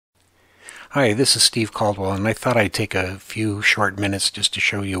Hi, this is Steve Caldwell, and I thought I'd take a few short minutes just to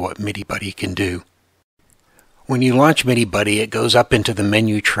show you what MIDIBuddy can do. When you launch MIDIBuddy, it goes up into the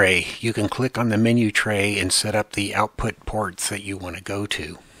menu tray. You can click on the menu tray and set up the output ports that you want to go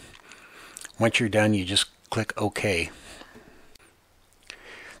to. Once you're done, you just click OK.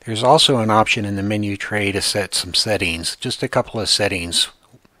 There's also an option in the menu tray to set some settings, just a couple of settings.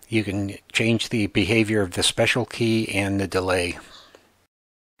 You can change the behavior of the special key and the delay.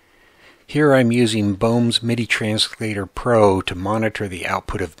 Here I'm using Bohm's MIDI Translator Pro to monitor the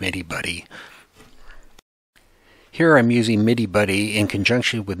output of MIDIBuddy. Here I'm using MIDIBuddy in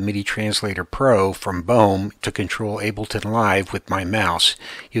conjunction with MIDI Translator Pro from Bohm to control Ableton Live with my mouse.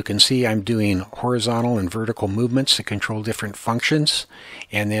 You can see I'm doing horizontal and vertical movements to control different functions,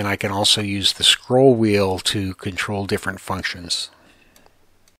 and then I can also use the scroll wheel to control different functions.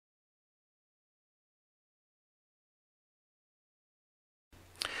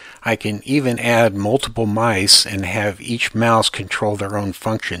 I can even add multiple mice and have each mouse control their own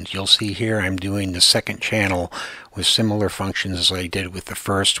functions. You'll see here I'm doing the second channel with similar functions as I did with the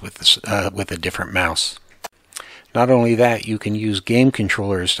first with a different mouse. Not only that, you can use game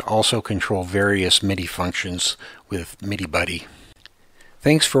controllers to also control various MIDI functions with MIDIBuddy.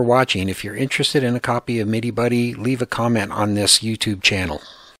 Thanks for watching. If you're interested in a copy of MIDIBuddy, leave a comment on this YouTube channel.